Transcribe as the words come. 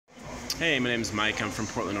Hey, my name is Mike. I'm from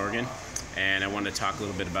Portland, Oregon, and I wanted to talk a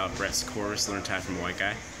little bit about Brett's course, Learn Thai from a White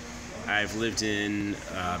Guy. I've lived in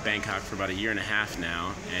Bangkok for about a year and a half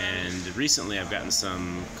now, and recently I've gotten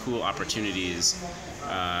some cool opportunities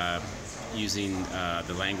using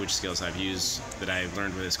the language skills that I've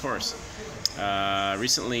learned with this course.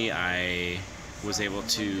 Recently I was able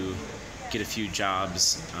to get a few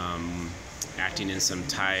jobs acting in some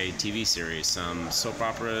Thai TV series, some soap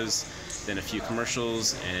operas, then a few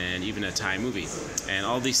commercials, and even a Thai movie. And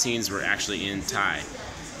all these scenes were actually in Thai.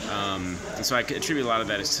 And so I could attribute a lot of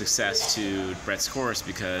that success to Brett's course,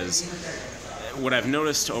 because what I've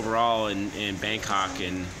noticed overall in Bangkok,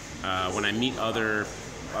 and when I meet other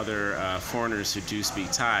foreigners who do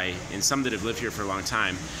speak Thai, and some that have lived here for a long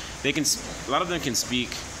time, a lot of them can speak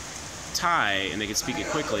Thai and they can speak it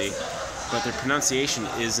quickly, but their pronunciation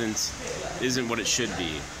isn't what it should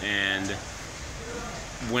be. And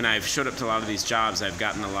when I've showed up to a lot of these jobs, I've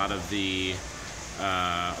gotten a lot of the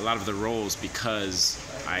roles because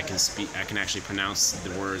I can actually pronounce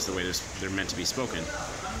the words the way they're meant to be spoken.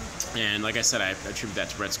 And like I said, I attribute that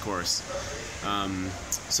to Brett's course.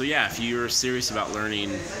 So yeah, if you're serious about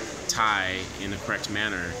learning Thai in the correct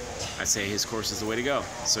manner, I'd say his course is the way to go.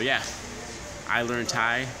 So yeah, I learned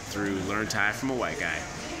Thai through Learn Thai from a White Guy.